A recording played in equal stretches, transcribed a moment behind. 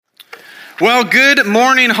Well, good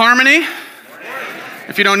morning, Harmony.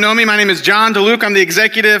 If you don't know me, my name is John DeLuke. I'm the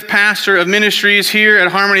executive pastor of ministries here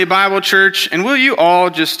at Harmony Bible Church. And will you all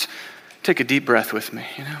just take a deep breath with me?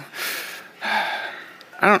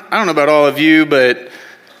 I don't know about all of you, but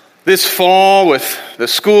this fall with the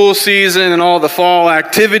school season and all the fall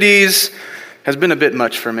activities has been a bit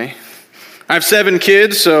much for me. I have 7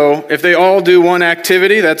 kids, so if they all do one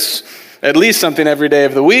activity, that's at least something every day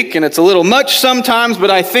of the week, and it's a little much sometimes,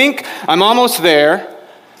 but I think I'm almost there.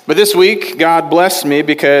 But this week, God blessed me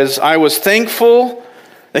because I was thankful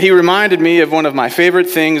that He reminded me of one of my favorite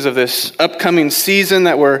things of this upcoming season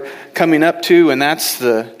that we're coming up to, and that's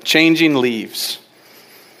the changing leaves.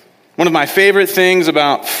 One of my favorite things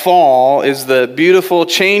about fall is the beautiful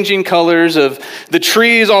changing colors of the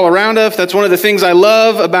trees all around us. That's one of the things I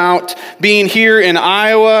love about being here in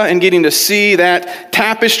Iowa and getting to see that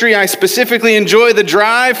tapestry. I specifically enjoy the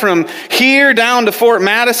drive from here down to Fort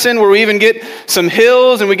Madison, where we even get some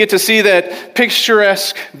hills and we get to see that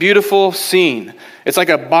picturesque, beautiful scene. It's like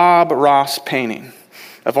a Bob Ross painting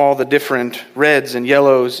of all the different reds and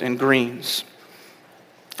yellows and greens.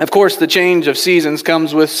 Of course, the change of seasons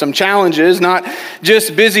comes with some challenges, not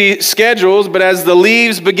just busy schedules, but as the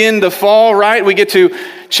leaves begin to fall, right, we get to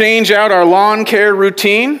change out our lawn care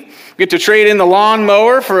routine. We get to trade in the lawn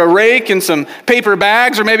mower for a rake and some paper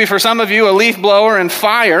bags, or maybe for some of you, a leaf blower and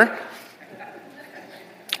fire.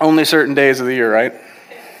 Only certain days of the year, right?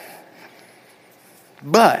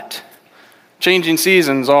 But changing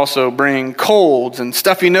seasons also bring colds and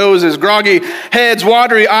stuffy noses, groggy heads,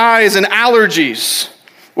 watery eyes, and allergies.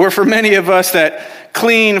 Or for many of us, that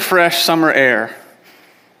clean, fresh summer air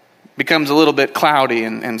becomes a little bit cloudy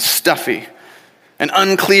and stuffy and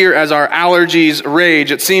unclear as our allergies rage.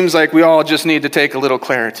 It seems like we all just need to take a little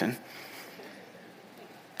Claritin.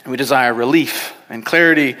 We desire relief and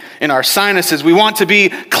clarity in our sinuses. We want to be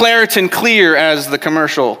Claritin clear, as the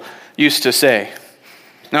commercial used to say.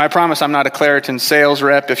 Now, I promise I'm not a Claritin sales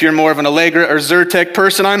rep. If you're more of an Allegra or Zyrtec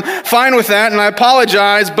person, I'm fine with that, and I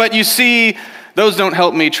apologize. But you see, those don't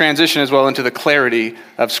help me transition as well into the clarity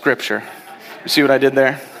of Scripture. You see what I did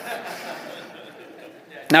there?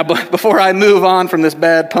 Now, before I move on from this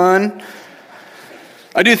bad pun,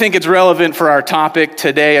 I do think it's relevant for our topic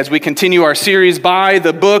today as we continue our series by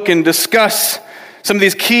the book and discuss some of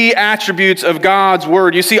these key attributes of God's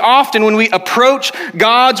Word. You see, often when we approach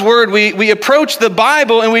God's Word, we approach the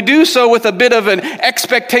Bible, and we do so with a bit of an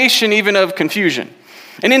expectation, even of confusion.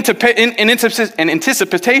 An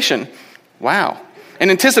anticipation. Wow. An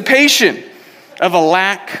anticipation of a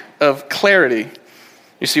lack of clarity.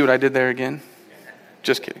 You see what I did there again?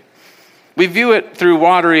 Just kidding. We view it through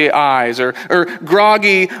watery eyes or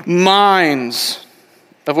groggy minds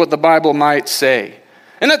of what the Bible might say.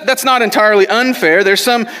 And that's not entirely unfair. There's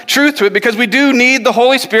some truth to it because we do need the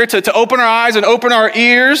Holy Spirit to open our eyes and open our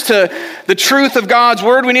ears to the truth of God's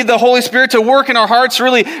Word. We need the Holy Spirit to work in our hearts,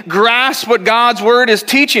 really grasp what God's Word is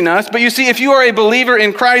teaching us. But you see, if you are a believer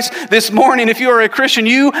in Christ this morning, if you are a Christian,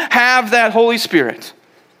 you have that Holy Spirit.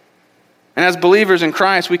 And as believers in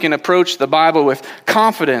Christ, we can approach the Bible with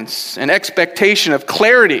confidence and expectation of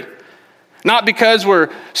clarity. Not because we're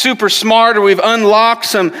super smart or we've unlocked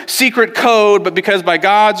some secret code, but because by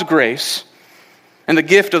God's grace and the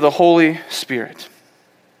gift of the Holy Spirit,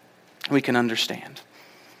 we can understand.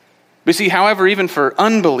 We see, however, even for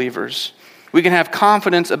unbelievers, we can have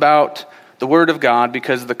confidence about the Word of God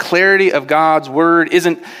because the clarity of God's Word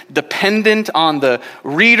isn't dependent on the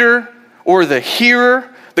reader or the hearer.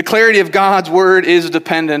 The clarity of God's Word is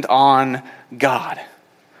dependent on God.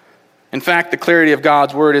 In fact, the clarity of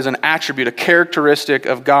God's Word is an attribute, a characteristic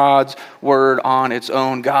of God's Word on its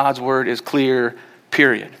own. God's Word is clear,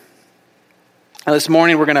 period. Now, this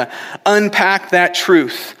morning we're going to unpack that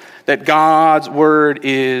truth, that God's Word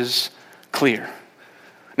is clear.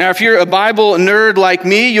 Now, if you're a Bible nerd like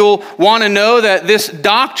me, you'll want to know that this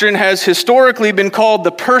doctrine has historically been called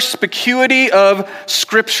the perspicuity of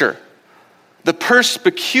Scripture. The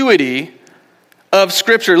perspicuity of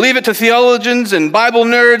Scripture. Leave it to theologians and Bible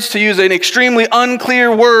nerds to use an extremely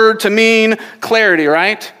unclear word to mean clarity,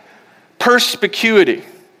 right? Perspicuity.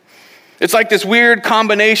 It's like this weird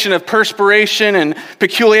combination of perspiration and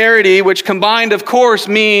peculiarity, which combined, of course,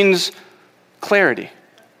 means clarity.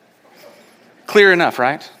 Clear enough,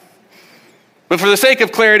 right? But for the sake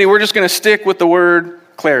of clarity, we're just going to stick with the word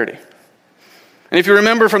clarity. And if you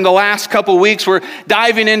remember from the last couple weeks, we're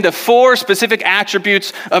diving into 4 specific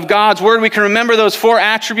attributes of God's Word. We can remember those 4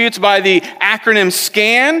 attributes by the acronym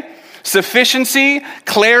SCAN: sufficiency,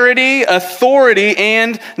 clarity, authority,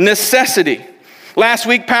 and necessity. Last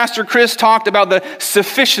week, Pastor Chris talked about the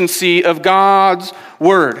sufficiency of God's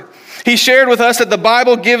Word. He shared with us that the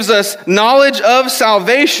Bible gives us knowledge of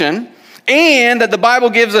salvation and that the Bible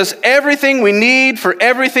gives us everything we need for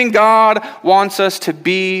everything God wants us to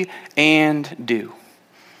be and do.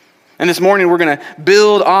 And this morning we're going to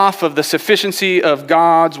build off of the sufficiency of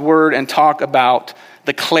God's word and talk about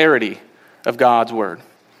the clarity of God's word.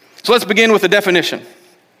 So let's begin with the definition.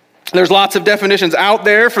 There's lots of definitions out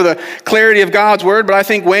there for the clarity of God's word, but I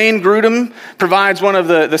think Wayne Grudem provides one of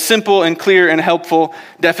the simple and clear and helpful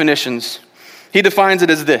definitions. He defines it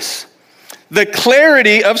as this: the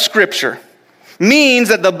clarity of Scripture means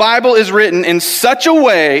that the Bible is written in such a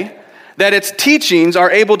way that its teachings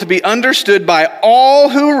are able to be understood by all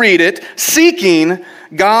who read it, seeking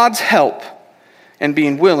God's help and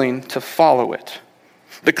being willing to follow it.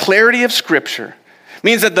 The clarity of Scripture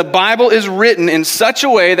means that the Bible is written in such a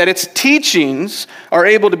way that its teachings are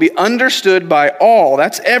able to be understood by all,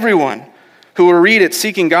 that's everyone, who will read it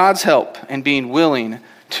seeking God's help and being willing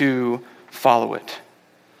to follow it.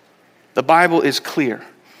 The Bible is clear,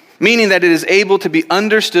 meaning that it is able to be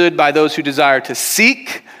understood by those who desire to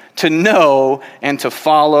seek, to know, and to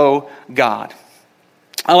follow God.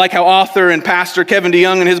 I like how author and pastor Kevin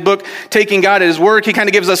DeYoung in his book, Taking God at His Word, he kind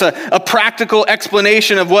of gives us a practical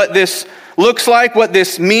explanation of what this looks like, what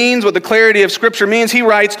this means, what the clarity of Scripture means. He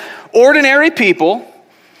writes, ordinary people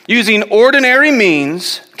using ordinary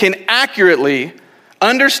means can accurately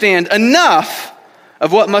understand enough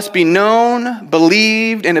of what must be known,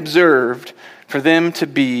 believed, and observed for them to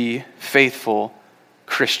be faithful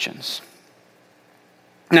Christians.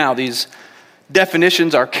 Now, these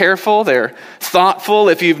definitions are careful, they're thoughtful.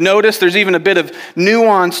 If you've noticed, there's even a bit of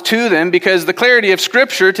nuance to them because the clarity of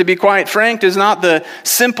Scripture, to be quite frank, is not the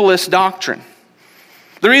simplest doctrine.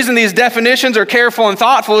 The reason these definitions are careful and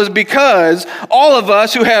thoughtful is because all of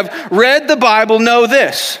us who have read the Bible know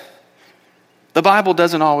this: the Bible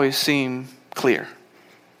doesn't always seem clear.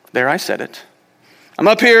 There, I said it. I'm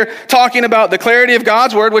up here talking about the clarity of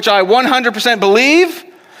God's Word, which I 100% believe,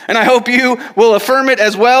 and I hope you will affirm it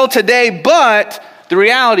as well today, but the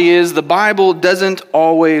reality is the Bible doesn't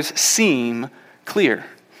always seem clear.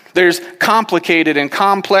 There's complicated and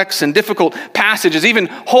complex and difficult passages, even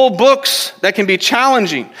whole books that can be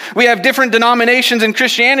challenging. We have different denominations in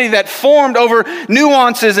Christianity that formed over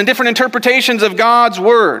nuances and different interpretations of God's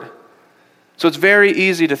Word. So it's very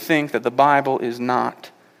easy to think that the Bible is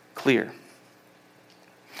not clear.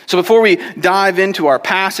 So before we dive into our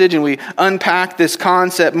passage and we unpack this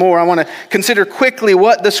concept more, I want to consider quickly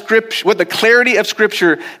what the clarity of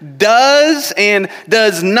Scripture does and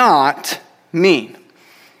does not mean.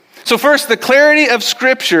 So first, the clarity of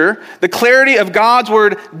Scripture, the clarity of God's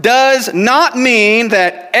Word, does not mean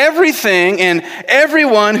that everything and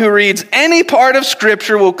everyone who reads any part of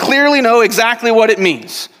Scripture will clearly know exactly what it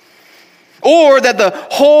means. Or that the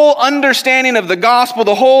whole understanding of the gospel,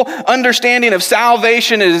 the whole understanding of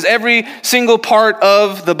salvation is every single part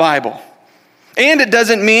of the Bible. And it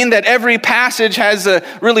doesn't mean that every passage has a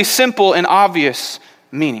really simple and obvious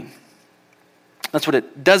meaning. That's what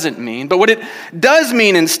it doesn't mean. But what it does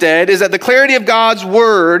mean instead is that the clarity of God's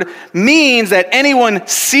Word means that anyone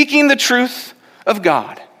seeking the truth of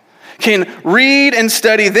God can read and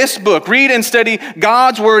study this book, read and study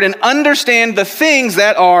God's Word, and understand the things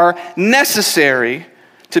that are necessary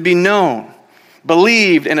to be known,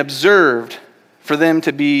 believed, and observed for them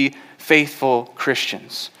to be faithful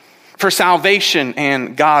Christians, for salvation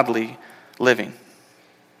and godly living.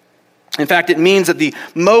 In fact, it means that the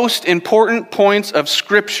most important points of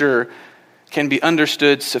Scripture can be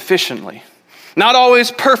understood sufficiently. Not always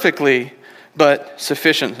perfectly, but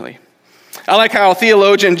sufficiently. I like how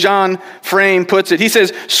theologian John Frame puts it. He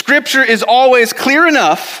says, Scripture is always clear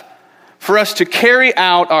enough for us to carry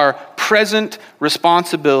out our present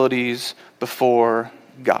responsibilities before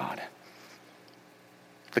God.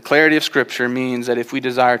 The clarity of Scripture means that if we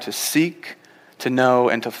desire to seek, to know,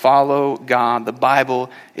 and to follow God, the Bible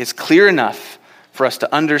is clear enough for us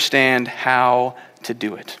to understand how to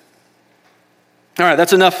do it. All right,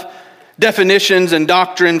 that's enough definitions and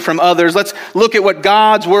doctrine from others. Let's look at what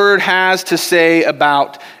God's Word has to say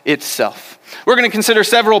about itself. We're going to consider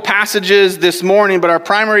several passages this morning, but our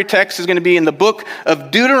primary text is going to be in the book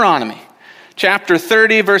of Deuteronomy, chapter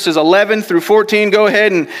 30, verses 11 through 14. Go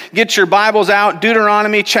ahead and get your Bibles out.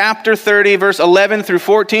 Deuteronomy chapter 30, verse 11 through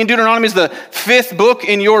 14. Deuteronomy is the fifth book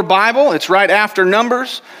in your Bible. It's right after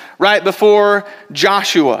Numbers, right before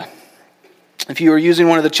Joshua. If you are using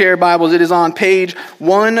one of the chair Bibles, it is on page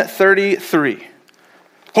 133.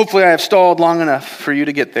 Hopefully I have stalled long enough for you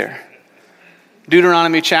to get there.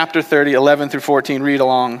 Deuteronomy chapter 30, 11 through 14. Read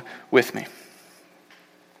along with me.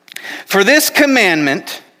 For this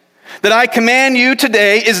commandment that I command you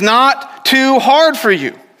today is not too hard for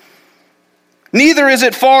you. neither is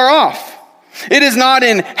it far off. It is not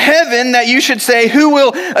in heaven that you should say, who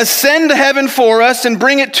will ascend to heaven for us and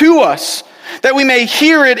bring it to us, that we may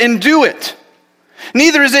hear it and do it.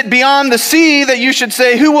 Neither is it beyond the sea that you should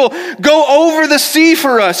say, who will go over the sea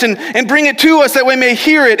for us and bring it to us that we may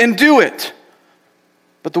hear it and do it.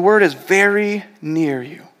 But the word is very near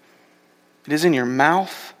you. It is in your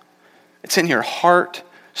mouth. It's in your heart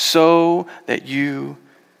so that you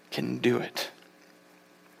can do it.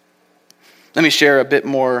 Let me share a bit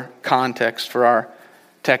more context for our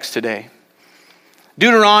text today.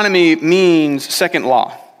 Deuteronomy means second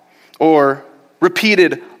law or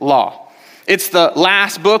repeated law. It's the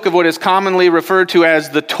last book of what is commonly referred to as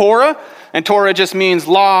the Torah, and Torah just means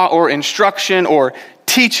law or instruction or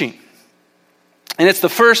teaching. And it's the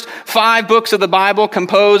first 5 books of the Bible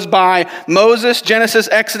composed by Moses, Genesis,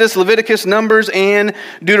 Exodus, Leviticus, Numbers, and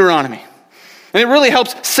Deuteronomy. And it really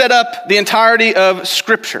helps set up the entirety of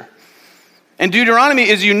Scripture. And Deuteronomy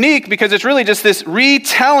is unique because it's really just this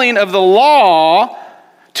retelling of the law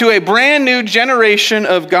to a brand new generation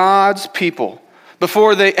of God's people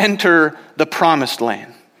before they enter the promised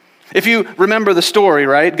land. If you remember the story,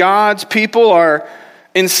 right? God's people are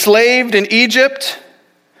enslaved in Egypt,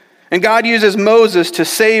 and God uses Moses to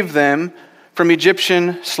save them from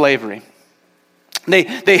Egyptian slavery.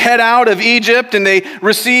 They head out of Egypt and they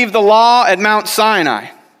receive the law at Mount Sinai.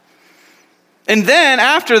 And then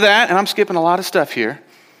after that, and I'm skipping a lot of stuff here,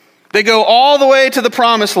 they go all the way to the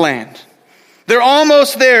promised land. They're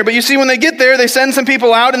almost there, but you see when they get there, they send some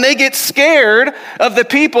people out and they get scared of the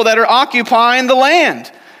people that are occupying the land.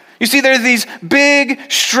 You see, there's these big,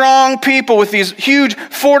 strong people with these huge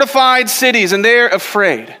fortified cities, and they're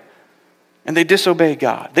afraid. And they disobey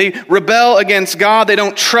God. They rebel against God. They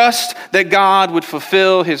don't trust that God would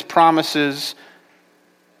fulfill his promises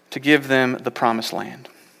to give them the promised land.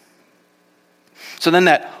 So then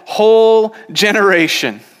that whole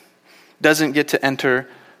generation doesn't get to enter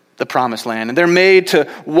the promised land. And they're made to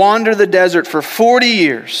wander the desert for 40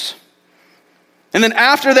 years. And then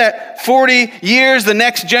after that 40 years, the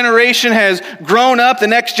next generation has grown up. The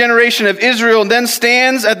next generation of Israel then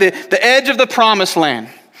stands at the edge of the promised land.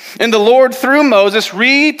 And the Lord, through Moses,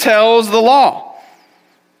 retells the law.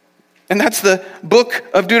 And that's the book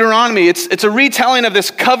of Deuteronomy. It's a retelling of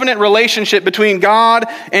this covenant relationship between God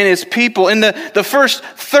and his people. In the first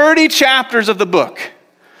 30 chapters of the book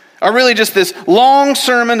are really just this long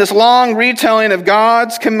sermon, this long retelling of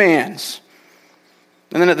God's commands.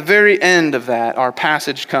 And then at the very end of that, our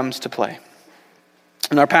passage comes to play.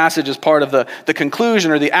 And our passage is part of the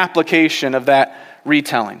conclusion or the application of that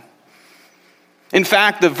retelling. In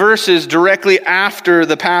fact, the verses directly after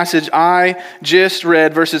the passage I just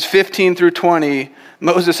read, verses 15 through 20,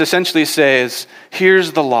 Moses essentially says,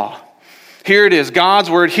 here's the law. Here it is, God's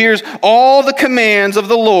word. Here's all the commands of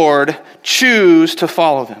the Lord. Choose to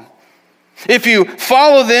follow them. If you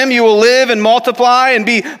follow them, you will live and multiply and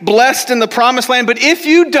be blessed in the promised land. But if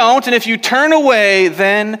you don't, and if you turn away,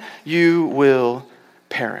 then you will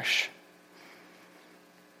perish.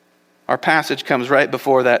 Our passage comes right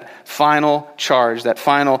before that final charge, that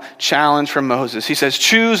final challenge from Moses. He says,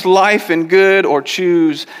 choose life and good or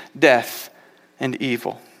choose death and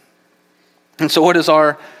evil. And so what does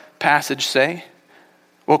our passage say?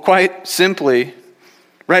 Well, quite simply,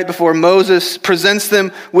 right before Moses presents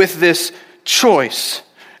them with this choice,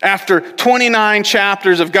 after 29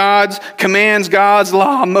 chapters of God's commands, God's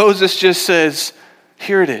law, Moses just says,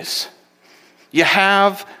 here it is. You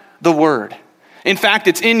have the word. In fact,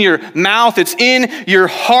 it's in your mouth, it's in your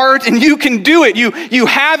heart, and you can do it. You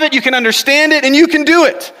have it, you can understand it, and you can do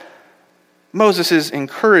it. Moses is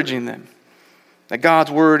encouraging them that God's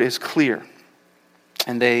word is clear,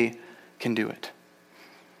 and they can do it.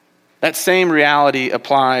 That same reality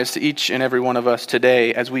applies to each and every one of us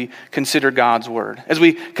today as we consider God's word, as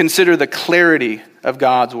we consider the clarity of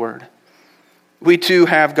God's word. We too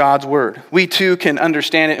have God's word. We too can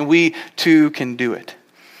understand it, and we too can do it.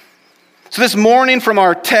 So this morning from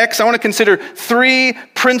our text, I want to consider 3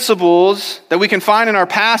 principles that we can find in our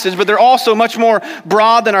passage, but they're also much more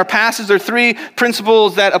broad than our passage. They're 3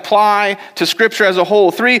 principles that apply to Scripture as a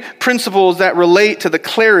whole, 3 principles that relate to the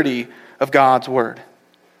clarity of God's word.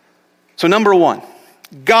 So number 1,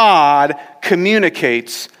 God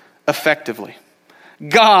communicates effectively.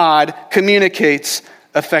 God communicates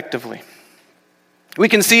effectively. We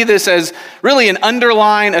can see this as really an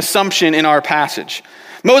underlying assumption in our passage.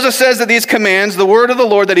 Moses says that these commands, the word of the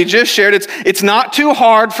Lord that he just shared, it's not too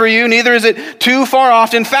hard for you, neither is it too far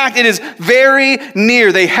off. In fact, it is very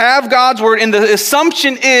near. They have God's word, and the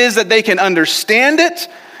assumption is that they can understand it,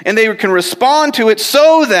 and they can respond to it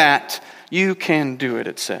so that you can do it,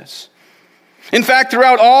 it says. In fact,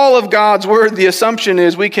 throughout all of God's word, the assumption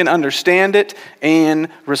is we can understand it and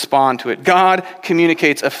respond to it. God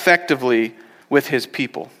communicates effectively with his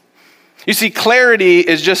people. You see, clarity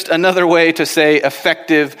is just another way to say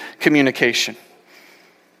effective communication.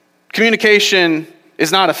 Communication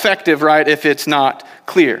is not effective, right, if it's not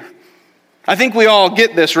clear. I think we all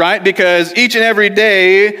get this, right? Because each and every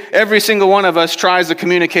day, every single one of us tries to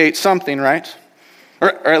communicate something, right?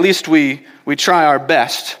 Or at least we try our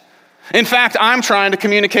best. In fact, I'm trying to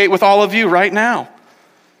communicate with all of you right now.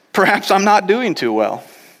 Perhaps I'm not doing too well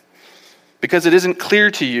because it isn't clear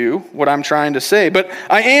to you what I'm trying to say. But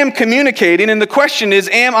I am communicating, and the question is,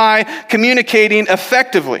 am I communicating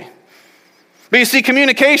effectively? But you see,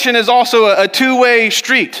 communication is also a two-way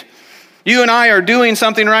street. You and I are doing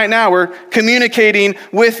something right now. We're communicating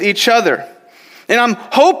with each other. And I'm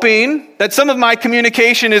hoping that some of my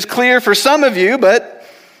communication is clear for some of you, but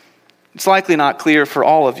it's likely not clear for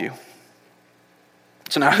all of you.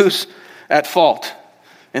 So now who's at fault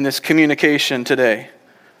in this communication today?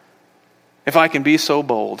 If I can be so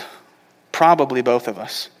bold, probably both of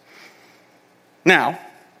us. Now,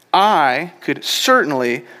 I could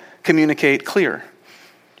certainly communicate clear.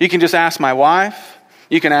 You can just ask my wife.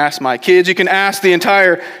 You can ask my kids. You can ask the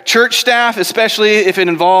entire church staff, especially if it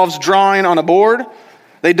involves drawing on a board.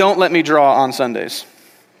 They don't let me draw on Sundays.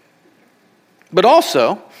 But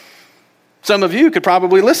also, some of you could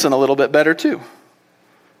probably listen a little bit better too.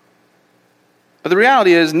 But the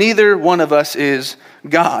reality is, neither one of us is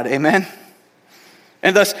God, amen?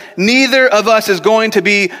 And thus, neither of us is going to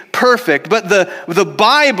be perfect. But the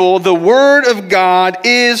Bible, the Word of God,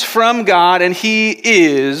 is from God, and He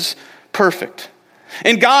is perfect.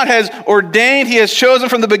 And God has ordained, He has chosen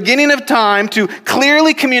from the beginning of time to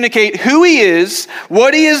clearly communicate who He is,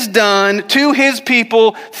 what He has done to His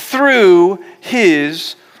people through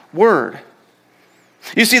His Word.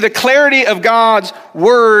 You see, the clarity of God's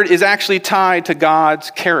Word is actually tied to God's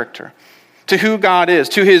character, to who God is,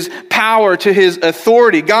 to His power, to His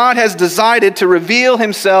authority. God has decided to reveal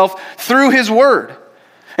Himself through His Word.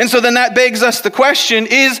 And so then that begs us the question,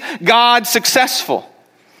 is God successful?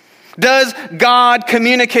 Does God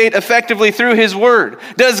communicate effectively through His Word?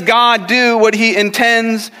 Does God do what He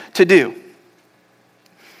intends to do?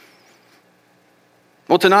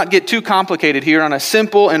 Well, to not get too complicated here, on a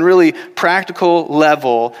simple and really practical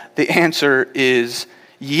level, the answer is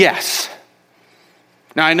yes.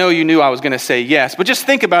 Now, I know you knew I was going to say yes, but just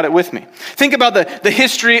think about it with me. Think about the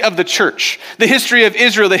history of the church, the history of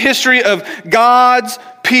Israel, the history of God's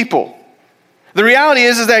people. The reality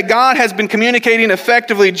is that God has been communicating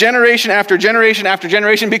effectively generation after generation after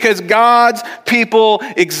generation because God's people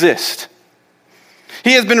exist.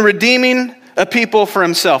 He has been redeeming a people for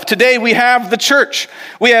Himself. Today we have the church.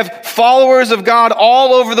 We have followers of God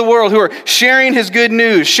all over the world who are sharing His good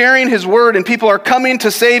news, sharing His word, and people are coming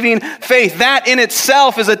to saving faith. That in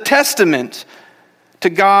itself is a testament to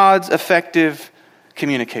God's effective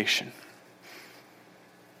communication.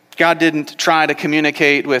 God didn't try to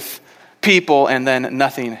communicate with people and then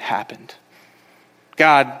nothing happened.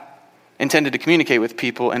 God intended to communicate with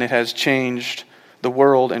people, and it has changed the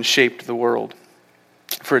world and shaped the world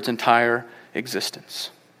for its entire existence.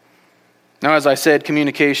 Now, as I said,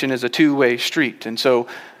 communication is a two-way street. And so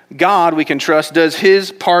God, we can trust, does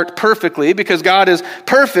His part perfectly because God is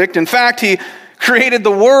perfect. In fact, He created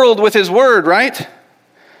the world with His word, right?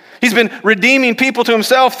 He's been redeeming people to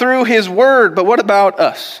Himself through His word. But what about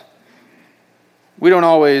us? We don't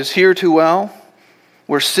always hear too well.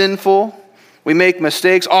 We're sinful. We make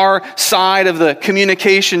mistakes. Our side of the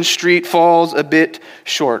communication street falls a bit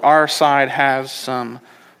short. Our side has some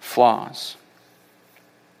flaws.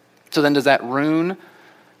 So then does that ruin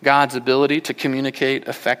God's ability to communicate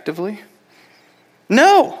effectively?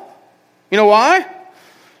 No. You know why?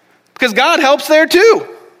 Because God helps there too.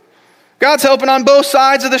 God's helping on both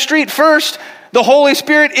sides of the street. First, the Holy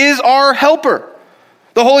Spirit is our helper.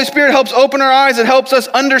 The Holy Spirit helps open our eyes. It helps us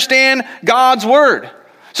understand God's word.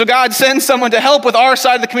 So God sends someone to help with our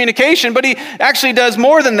side of the communication, but He actually does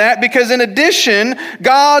more than that because in addition,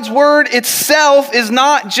 God's word itself is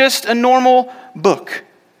not just a normal book.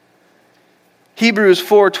 Hebrews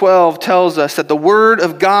 4:12 tells us that the word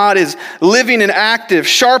of God is living and active,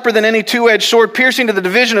 sharper than any two-edged sword, piercing to the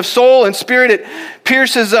division of soul and spirit. It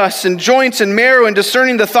pierces us in joints and marrow and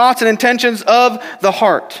discerning the thoughts and intentions of the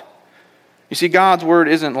heart. You see, God's word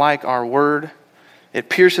isn't like our word. It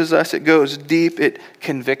pierces us, it goes deep, it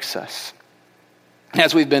convicts us.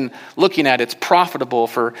 As we've been looking at, it's profitable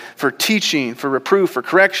for teaching, for reproof, for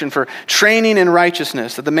correction, for training in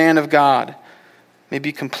righteousness, that the man of God may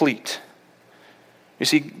be complete. You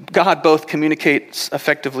see, God both communicates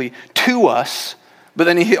effectively to us, but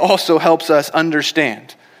then he also helps us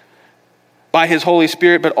understand by his Holy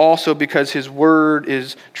Spirit, but also because his word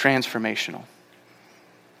is transformational.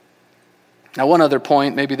 Now, one other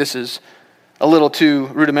point, maybe this is a little too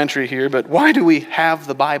rudimentary here, but why do we have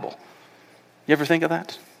the Bible? You ever think of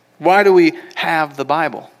that? Why do we have the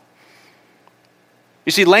Bible?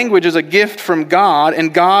 You see, language is a gift from God,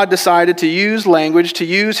 and God decided to use language, to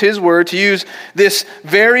use his word, to use this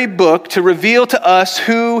very book to reveal to us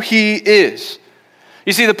who he is.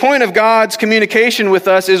 You see, the point of God's communication with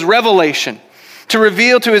us is revelation, to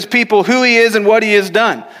reveal to his people who he is and what he has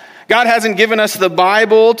done. God hasn't given us the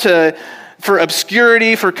Bible for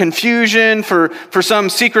obscurity, for confusion, for some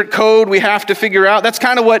secret code we have to figure out. That's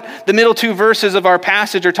kind of what the middle two verses of our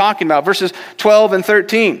passage are talking about, verses 12 and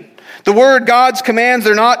 13. The word, God's commands,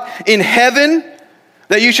 they're not in heaven,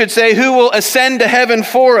 that you should say, who will ascend to heaven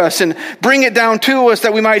for us and bring it down to us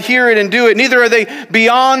that we might hear it and do it. Neither are they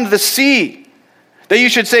beyond the sea, that you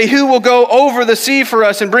should say, who will go over the sea for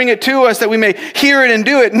us and bring it to us that we may hear it and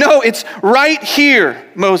do it. No, it's right here,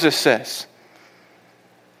 Moses says.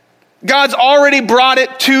 God's already brought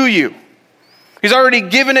it to you. He's already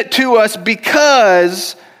given it to us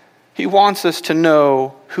because he wants us to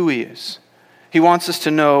know who he is. He wants us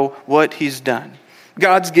to know what he's done.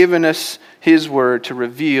 God's given us his word to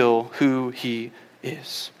reveal who he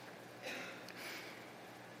is.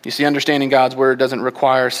 You see, understanding God's word doesn't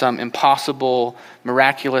require some impossible,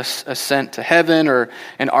 miraculous ascent to heaven or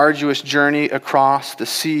an arduous journey across the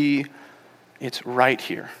sea. It's right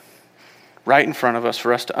here, right in front of us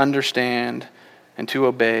for us to understand and to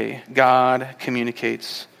obey. God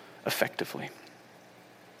communicates effectively.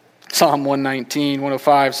 Psalm 119,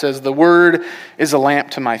 105 says, the word is a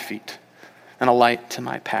lamp to my feet and a light to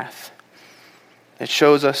my path. It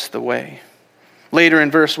shows us the way. Later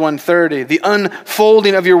in verse 130, the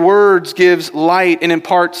unfolding of your words gives light and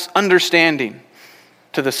imparts understanding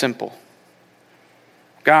to the simple.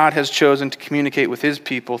 God has chosen to communicate with his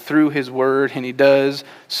people through his word, and he does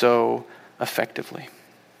so effectively.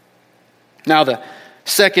 Now, the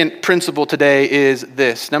second principle today is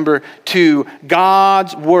this. Number 2,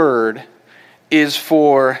 God's word is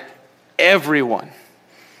for everyone.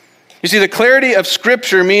 You see, the clarity of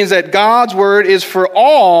Scripture means that God's word is for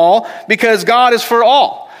all because God is for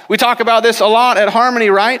all. We talk about this a lot at Harmony,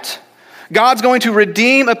 right? God's going to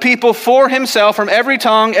redeem a people for himself from every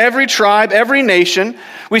tongue, every tribe, every nation.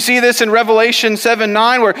 We see this in Revelation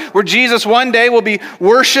 7:9, where Jesus one day will be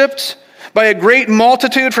worshiped by a great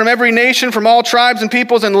multitude from every nation, from all tribes and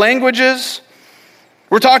peoples and languages.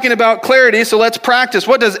 We're talking about clarity, so let's practice.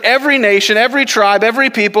 What does every nation, every tribe, every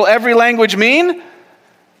people, every language mean?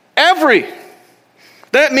 Every.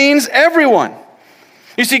 That means everyone.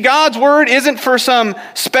 You see, God's word isn't for some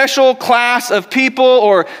special class of people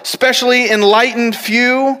or specially enlightened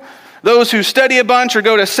few, those who study a bunch or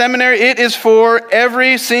go to seminary. It is for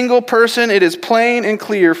every single person. It is plain and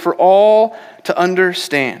clear for all to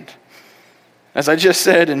understand. As I just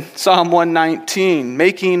said in Psalm 119,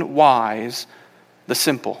 making wise the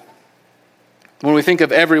simple. When we think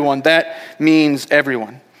of everyone, that means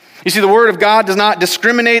everyone. You see, the Word of God does not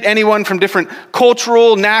discriminate anyone from different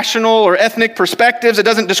cultural, national, or ethnic perspectives. It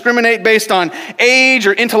doesn't discriminate based on age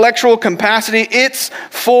or intellectual capacity. It's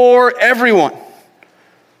for everyone.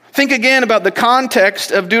 Think again about the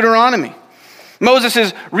context of Deuteronomy. Moses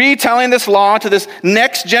is retelling this law to this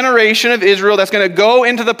next generation of Israel that's going to go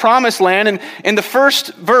into the promised land. And in the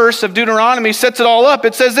first verse of Deuteronomy sets it all up.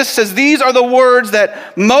 It says this, it says, these are the words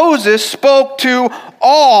that Moses spoke to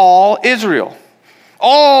all Israel.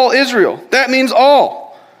 All Israel. That means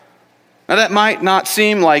all. Now that might not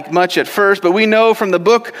seem like much at first, but we know from the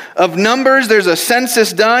book of Numbers there's a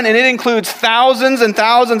census done, and it includes thousands and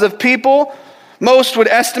thousands of people. Most would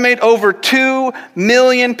estimate over 2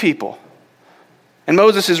 million people. And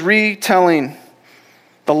Moses is retelling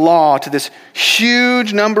the law to this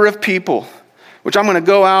huge number of people, which I'm going to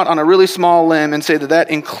go out on a really small limb and say that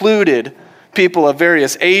included people of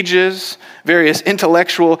various ages, various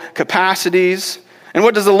intellectual capacities. And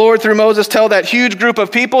what does the Lord through Moses tell that huge group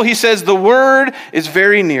of people? He says, the word is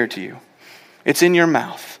very near to you. It's in your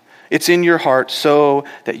mouth. It's in your heart so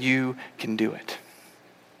that you can do it.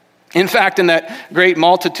 In fact, in that great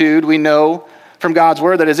multitude, we know from God's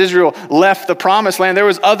word that as Israel left the promised land, there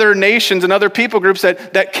was other nations and other people groups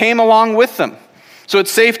that came along with them. So it's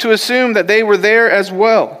safe to assume that they were there as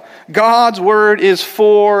well. God's word is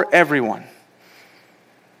for everyone.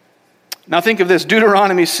 Now think of this,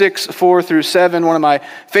 Deuteronomy 6, 4 through 7, one of my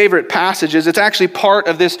favorite passages. It's actually part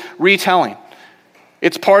of this retelling.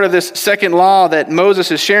 It's part of this second law that Moses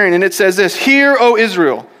is sharing. And it says this, hear, O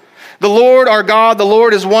Israel, The Lord our God, the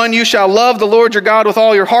Lord is one. You shall love the Lord your God with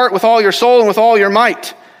all your heart, with all your soul, and with all your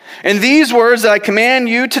might. And these words that I command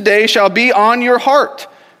you today shall be on your heart.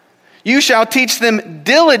 You shall teach them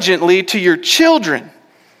diligently to your children,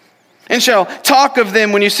 and shall talk of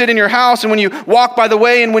them when you sit in your house, and when you walk by the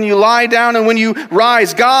way, and when you lie down, and when you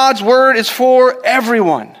rise. God's word is for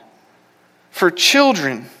everyone, for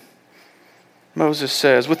children, Moses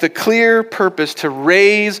says, with the clear purpose to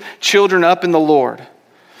raise children up in the Lord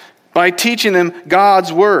by teaching them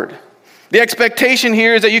God's word. The expectation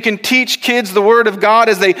here is that you can teach kids the word of God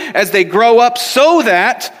as they grow up so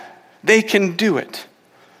that they can do it.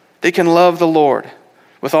 They can love the Lord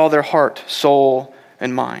with all their heart, soul,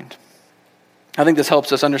 and mind. I think this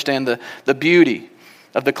helps us understand the beauty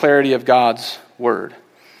of the clarity of God's word.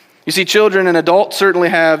 You see, children and adults certainly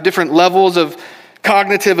have different levels of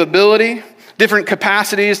cognitive ability, different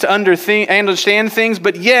capacities to understand things,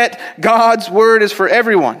 but yet God's word is for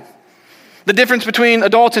everyone. The difference between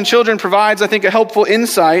adults and children provides, I think, a helpful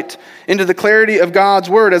insight into the clarity of God's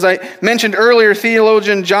word. As I mentioned earlier,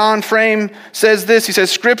 theologian John Frame says this. He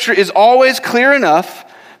says, Scripture is always clear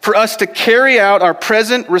enough for us to carry out our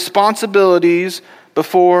present responsibilities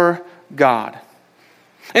before God.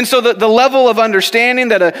 And so the level of understanding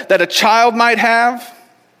that a child might have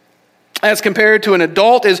as compared to an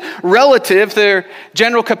adult is relative to their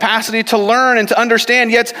general capacity to learn and to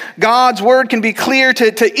understand. Yet God's word can be clear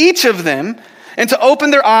to each of them and to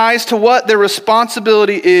open their eyes to what their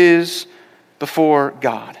responsibility is before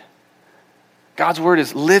God. God's word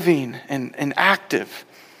is living and active.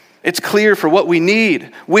 It's clear for what we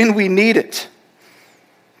need, when we need it,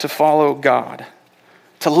 to follow God,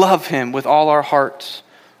 to love him with all our hearts,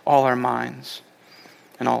 all our minds,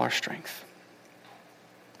 and all our strength.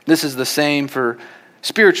 This is the same for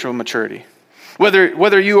spiritual maturity.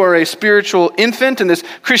 Whether you are a spiritual infant and this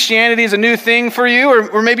Christianity is a new thing for you,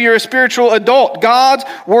 or maybe you're a spiritual adult, God's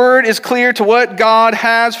word is clear to what God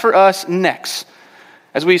has for us next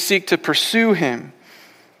as we seek to pursue him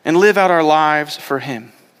and live out our lives for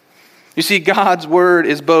him. You see, God's word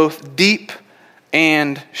is both deep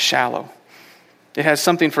and shallow. It has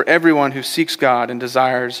something for everyone who seeks God and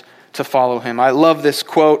desires to follow him. I love this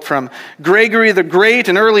quote from Gregory the Great,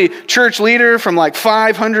 an early church leader from like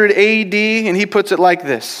 500 AD, and he puts it like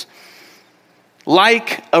this: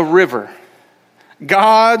 like a river,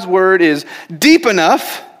 God's word is deep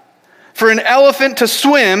enough for an elephant to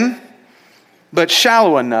swim, but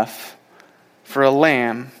shallow enough for a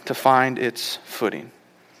lamb to find its footing.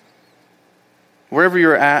 Wherever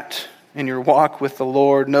you're at in your walk with the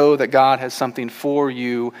Lord, know that God has something for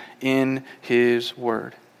you in his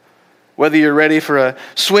word. Whether you're ready for a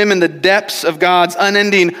swim in the depths of God's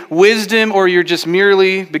unending wisdom, or you're just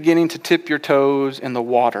merely beginning to tip your toes in the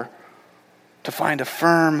water to find a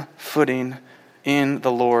firm footing in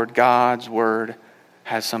the Lord, God's word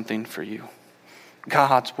has something for you.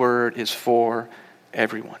 God's word is for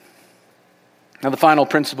everyone. Now, the final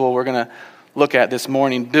principle we're going to look at this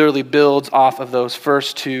morning really builds off of those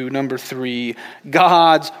first two. Number 3,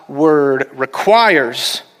 God's word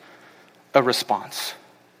requires a response.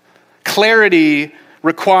 Clarity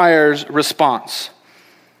requires response.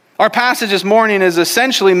 Our passage this morning is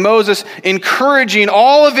essentially Moses encouraging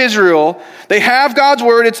all of Israel. They have God's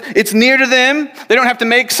word. It's near to them. They don't have to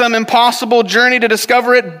make some impossible journey to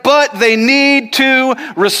discover it, but they need to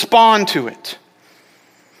respond to it.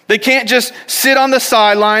 They can't just sit on the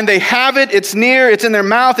sideline. They have it. It's near. It's in their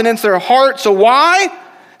mouth and it's their heart. So why?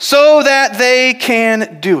 So that they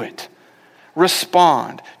can do it.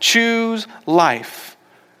 Respond. Choose life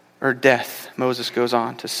or death, Moses goes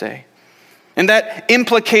on to say. And that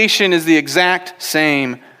implication is the exact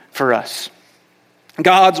same for us.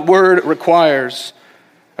 God's word requires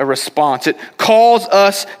a response. It calls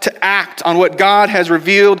us to act on what God has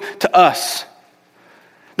revealed to us.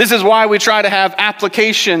 This is why we try to have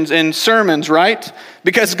applications in sermons, right?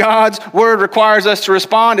 Because God's word requires us to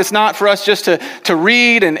respond. It's not for us just to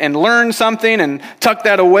read and learn something and tuck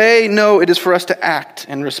that away. No, it is for us to act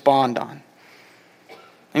and respond on.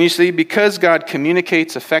 And you see, because God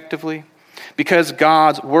communicates effectively, because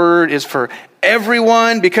God's word is for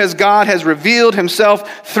everyone, because God has revealed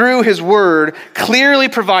himself through his word, clearly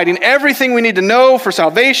providing everything we need to know for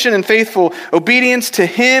salvation and faithful obedience to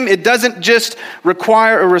him, it doesn't just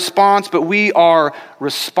require a response, but we are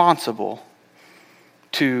responsible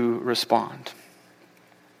to respond.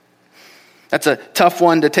 That's a tough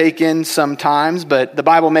one to take in sometimes, but the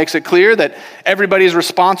Bible makes it clear that everybody's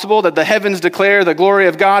responsible, that the heavens declare the glory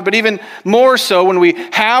of God, but even more so when we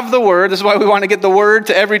have the word. This is why we want to get the word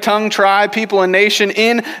to every tongue, tribe, people, and nation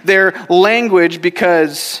in their language,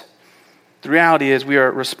 because the reality is we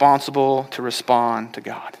are responsible to respond to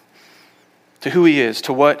God. to who he is,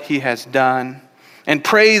 to what he has done. And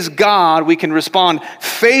praise God, we can respond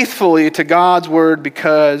faithfully to God's word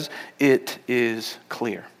because it is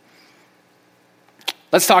clear.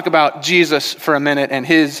 Let's talk about Jesus for a minute and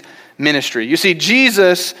his ministry. You see,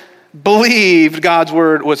 Jesus believed God's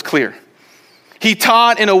word was clear. He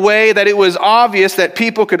taught in a way that it was obvious that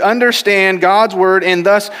people could understand God's word and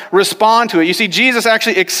thus respond to it. You see, Jesus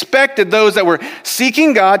actually expected those that were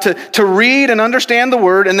seeking God to read and understand the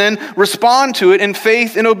word and then respond to it in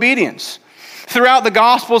faith and obedience. Throughout the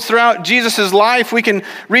Gospels, throughout Jesus' life, we can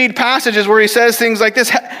read passages where he says things like this: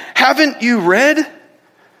 haven't you read?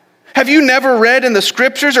 Have you never read in the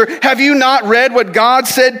scriptures? Or have you not read what God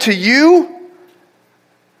said to you?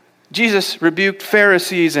 Jesus rebuked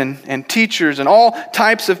Pharisees and teachers and all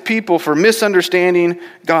types of people for misunderstanding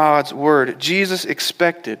God's word. Jesus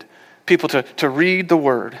expected people to read the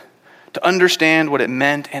word, to understand what it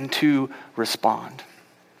meant, and to respond.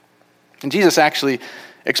 And Jesus actually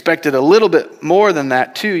expected a little bit more than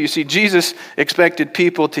that too. You see, Jesus expected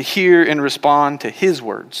people to hear and respond to his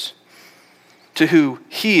words, to who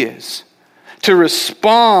he is, to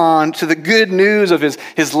respond to the good news of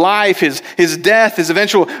his life, his death, his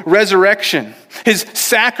eventual resurrection, his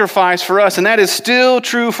sacrifice for us. And that is still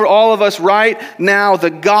true for all of us right now.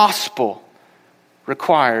 The gospel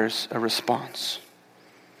requires a response.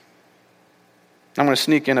 I'm going to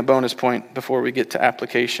sneak in a bonus point before we get to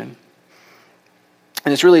application.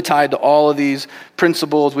 And it's really tied to all of these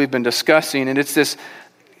principles we've been discussing. And it's this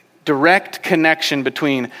direct connection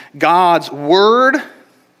between God's word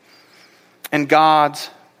and God's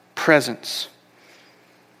presence.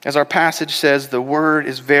 As our passage says, the word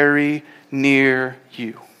is very near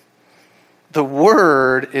you. The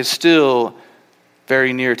word is still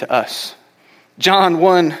very near to us. John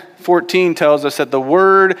 1:14 tells us that the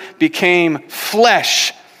word became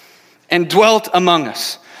flesh and dwelt among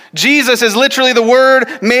us. Jesus is literally the word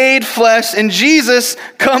made flesh, and Jesus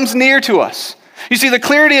comes near to us. You see, the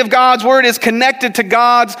clarity of God's word is connected to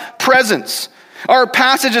God's presence. Our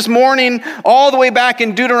passage this morning, all the way back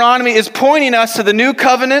in Deuteronomy, is pointing us to the new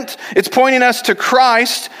covenant. It's pointing us to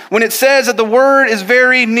Christ when it says that the word is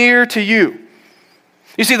very near to you.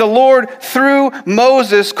 You see, the Lord, through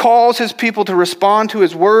Moses, calls his people to respond to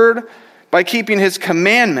his word by keeping his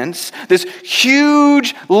commandments, this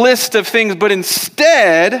huge list of things, but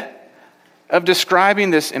instead of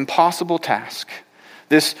describing this impossible task,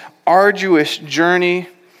 this arduous journey,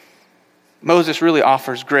 Moses really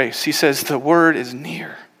offers grace. He says, the word is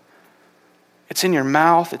near. It's in your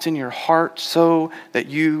mouth, it's in your heart, so that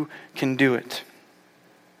you can do it.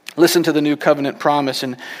 Listen to the new covenant promise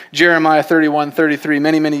in Jeremiah 31:33.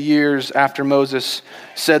 Many years after Moses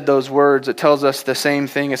said those words, it tells us the same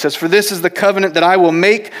thing. It says, "For this is the covenant that I will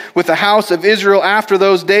make with the house of Israel after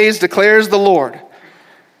those days, declares the Lord.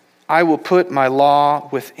 I will put my law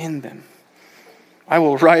within them. I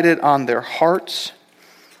will write it on their hearts,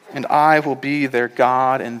 and I will be their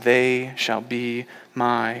God, and they shall be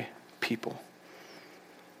my people."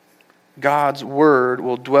 God's word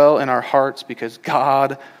will dwell in our hearts because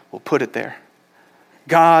God will put it there.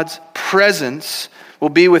 God's presence will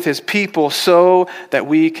be with his people so that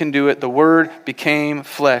we can do it. The word became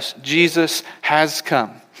flesh. Jesus has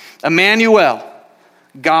come. Emmanuel,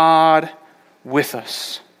 God with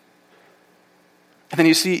us. And then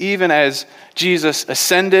you see, even as Jesus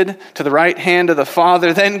ascended to the right hand of the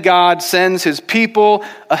Father, then God sends his people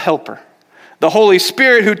a helper. The Holy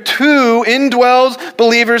Spirit, who too indwells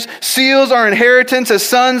believers, seals our inheritance as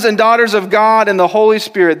sons and daughters of God, and the Holy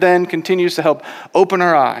Spirit then continues to help open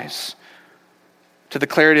our eyes to the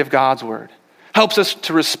clarity of God's word, helps us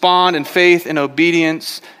to respond in faith and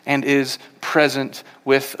obedience, and is present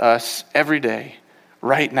with us every day,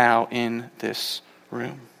 right now in this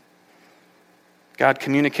room. God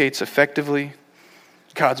communicates effectively.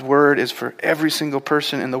 God's word is for every single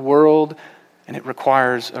person in the world, and it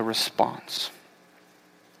requires a response.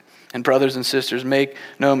 And brothers and sisters, make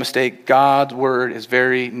no mistake, God's word is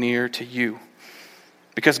very near to you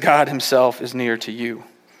because God himself is near to you.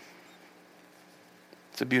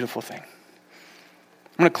 It's a beautiful thing.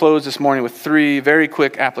 I'm going to close this morning with 3 very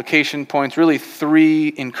quick application points, really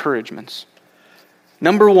 3 encouragements.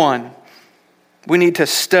 Number 1, we need to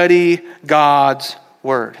study God's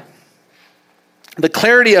word. The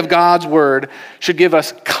clarity of God's word should give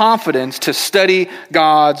us confidence to study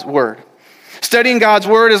God's word. Studying God's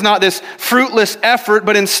word is not this fruitless effort,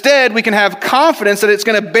 but instead we can have confidence that it's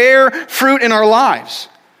going to bear fruit in our lives.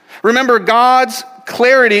 Remember, God's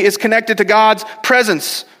clarity is connected to God's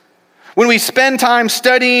presence. When we spend time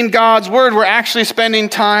studying God's word, we're actually spending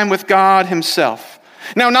time with God himself.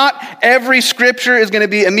 Now, not every scripture is going to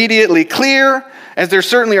be immediately clear. as there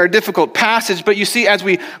certainly are difficult passages, but you see, as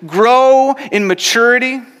we grow in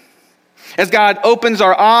maturity, as God opens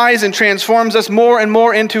our eyes and transforms us more and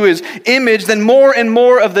more into his image, then more and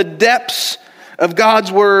more of the depths of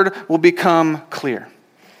God's word will become clear.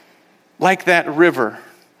 Like that river,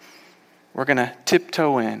 we're going to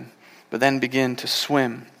tiptoe in, but then begin to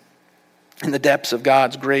swim in the depths of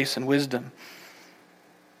God's grace and wisdom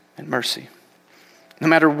and mercy. No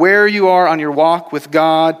matter where you are on your walk with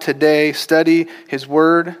God today, study his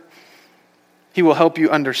word. He will help you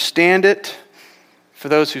understand it. For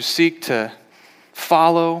those who seek to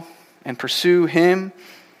follow and pursue him,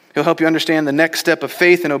 he'll help you understand the next step of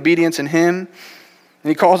faith and obedience in him. And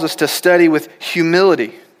he calls us to study with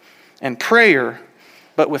humility and prayer,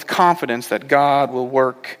 but with confidence that God will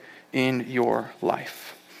work in your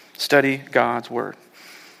life. Study God's word.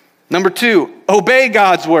 Number 2, obey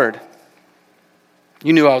God's word.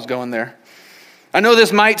 You knew I was going there. I know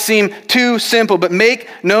this might seem too simple, but make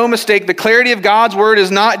no mistake, the clarity of God's word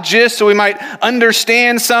is not just so we might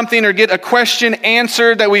understand something or get a question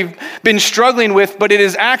answered that we've been struggling with, but it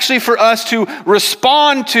is actually for us to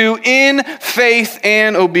respond to in faith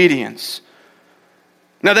and obedience.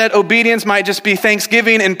 Now that obedience might just be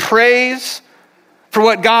thanksgiving and praise for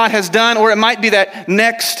what God has done, or it might be that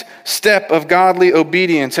next step of godly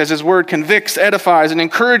obedience as his word convicts, edifies, and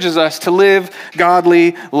encourages us to live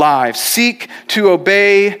godly lives. Seek to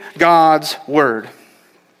obey God's word.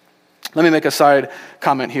 Let me make a side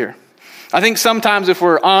comment here. I think sometimes if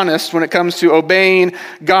we're honest when it comes to obeying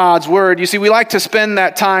God's word, you see, we like to spend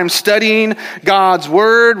that time studying God's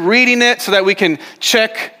word, reading it so that we can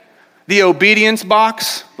check the obedience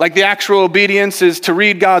box. Like the actual obedience is to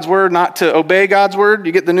read God's word, not to obey God's word.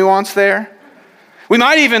 You get the nuance there? We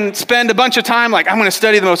might even spend a bunch of time like, I'm going to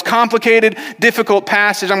study the most complicated, difficult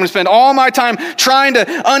passage. I'm going to spend all my time trying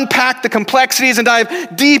to unpack the complexities and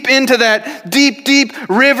dive deep into that deep, deep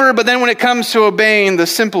river. But then when it comes to obeying the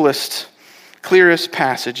simplest, clearest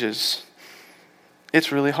passages,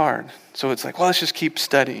 it's really hard. So it's like, well, let's just keep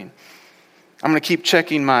studying. I'm going to keep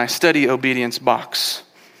checking my study obedience box.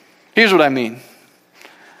 Here's what I mean.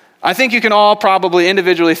 I think you can all probably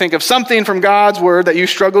individually think of something from God's word that you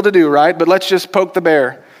struggle to do, right? But let's just poke the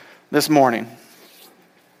bear this morning.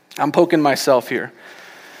 I'm poking myself here.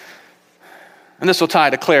 And this will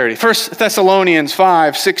tie to clarity. 1 Thessalonians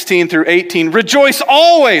 5:16 through 18. Rejoice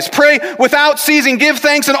always, pray without ceasing, give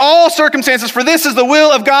thanks in all circumstances, for this is the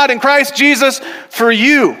will of God in Christ Jesus for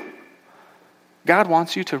you. God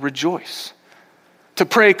wants you to rejoice, to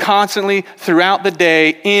pray constantly throughout the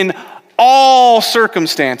day in all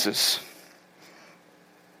circumstances.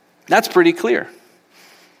 That's pretty clear.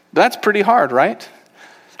 That's pretty hard, right?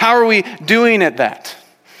 How are we doing at that?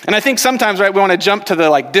 And I think sometimes, right, we want to jump to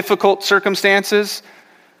the difficult circumstances.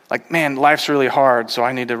 Like, man, life's really hard, so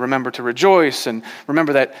I need to remember to rejoice and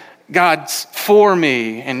remember that God's for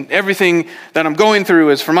me and everything that I'm going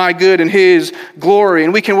through is for my good and his glory.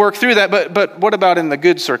 And we can work through that, but what about in the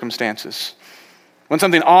good circumstances? When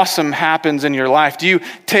something awesome happens in your life, do you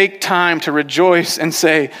take time to rejoice and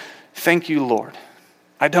say, thank you, Lord.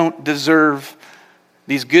 I don't deserve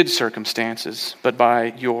these good circumstances, but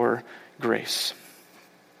by your grace.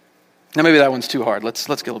 Now maybe that one's too hard. Let's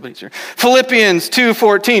get a little bit easier. Philippians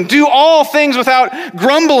 2:14. Do all things without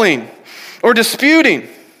grumbling or disputing.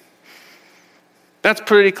 That's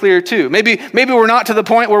pretty clear too. Maybe we're not to the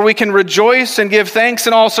point where we can rejoice and give thanks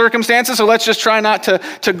in all circumstances, so let's just try not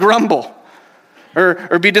to grumble.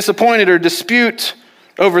 Or be disappointed or dispute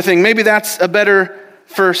over things. Maybe that's a better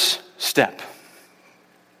first step.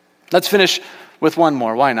 Let's finish with one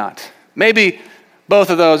more. Why not? Maybe both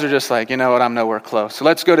of those are just like, you know what, I'm nowhere close. So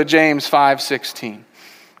let's go to James 5:16.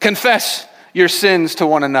 Confess your sins to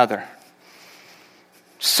one another.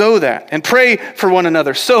 So that, and pray for one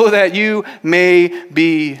another, so that you may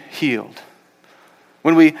be healed.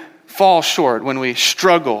 When we fall short, when we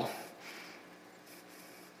struggle,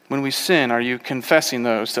 when we sin, are you confessing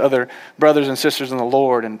those to other brothers and sisters in the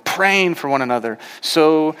Lord and praying for one another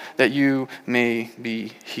so that you may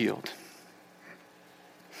be healed?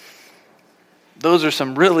 Those are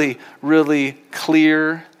some really, really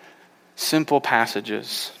clear, simple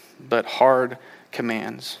passages, but hard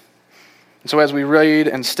commands. And so as we read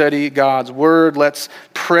and study God's word, let's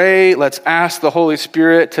pray, let's ask the Holy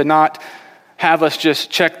Spirit to not have us just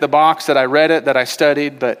check the box that I read it, that I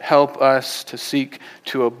studied, but help us to seek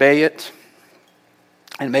to obey it.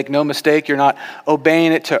 And make no mistake, you're not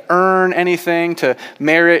obeying it to earn anything, to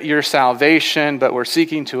merit your salvation, but we're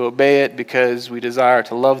seeking to obey it because we desire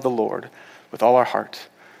to love the Lord with all our heart,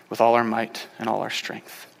 with all our might, and all our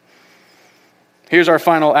strength. Here's our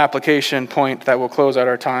final application point that will close out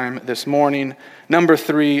our time this morning. Number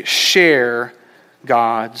 3, share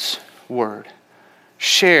God's word.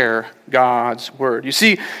 Share God's word. You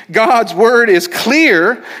see, God's word is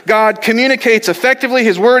clear. God communicates effectively.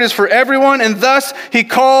 His word is for everyone, and thus he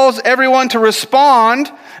calls everyone to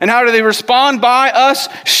respond. And how do they respond? By us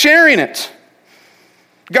sharing it.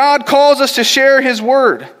 God calls us to share his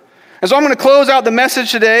word. And so I'm going to close out the message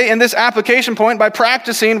today in this application point by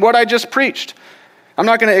practicing what I just preached. I'm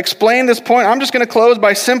not going to explain this point. I'm just going to close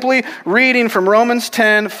by simply reading from Romans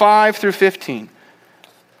 10, 5 through 15.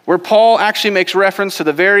 Where Paul actually makes reference to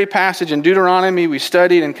the very passage in Deuteronomy we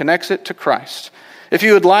studied and connects it to Christ. If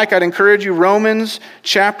you would like, I'd encourage you, Romans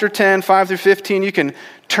chapter 10, 5 through 15, you can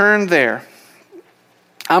turn there.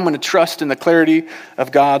 I'm going to trust in the clarity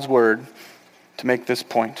of God's word to make this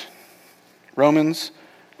point. Romans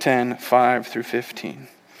 10, 5 through 15.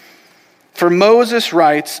 For Moses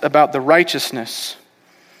writes about the righteousness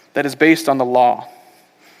that is based on the law,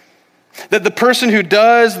 that the person who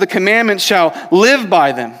does the commandments shall live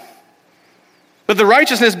by them. But the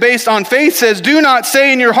righteousness based on faith says, do not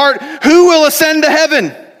say in your heart, who will ascend to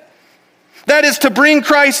heaven? That is to bring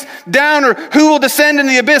Christ down, or who will descend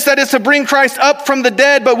into the abyss? That is to bring Christ up from the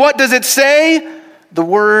dead. But what does it say? The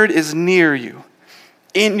word is near you,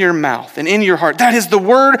 in your mouth and in your heart. That is the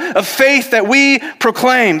word of faith that we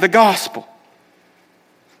proclaim, the gospel.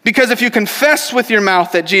 Because if you confess with your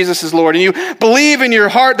mouth that Jesus is Lord and you believe in your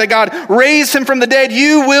heart that God raised him from the dead,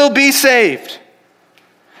 you will be saved.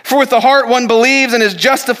 For with the heart one believes and is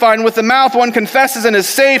justified, and with the mouth one confesses and is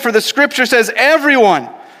saved. For the scripture says everyone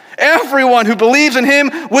who believes in him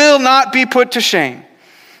will not be put to shame.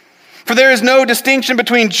 For there is no distinction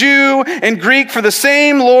between Jew and Greek, for the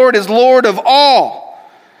same Lord is Lord of all,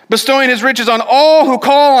 bestowing his riches on all who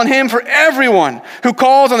call on him. For everyone who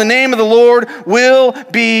calls on the name of the Lord will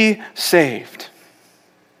be saved.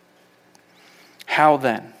 How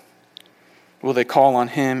then will they call on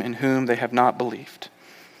him in whom they have not believed?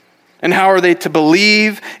 And how are they to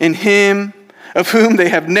believe in him of whom they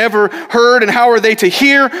have never heard? And how are they to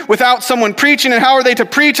hear without someone preaching? And how are they to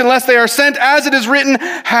preach unless they are sent? As it is written,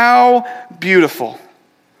 how beautiful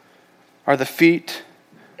are the feet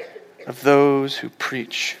of those who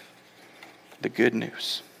preach the good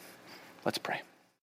news. Let's pray.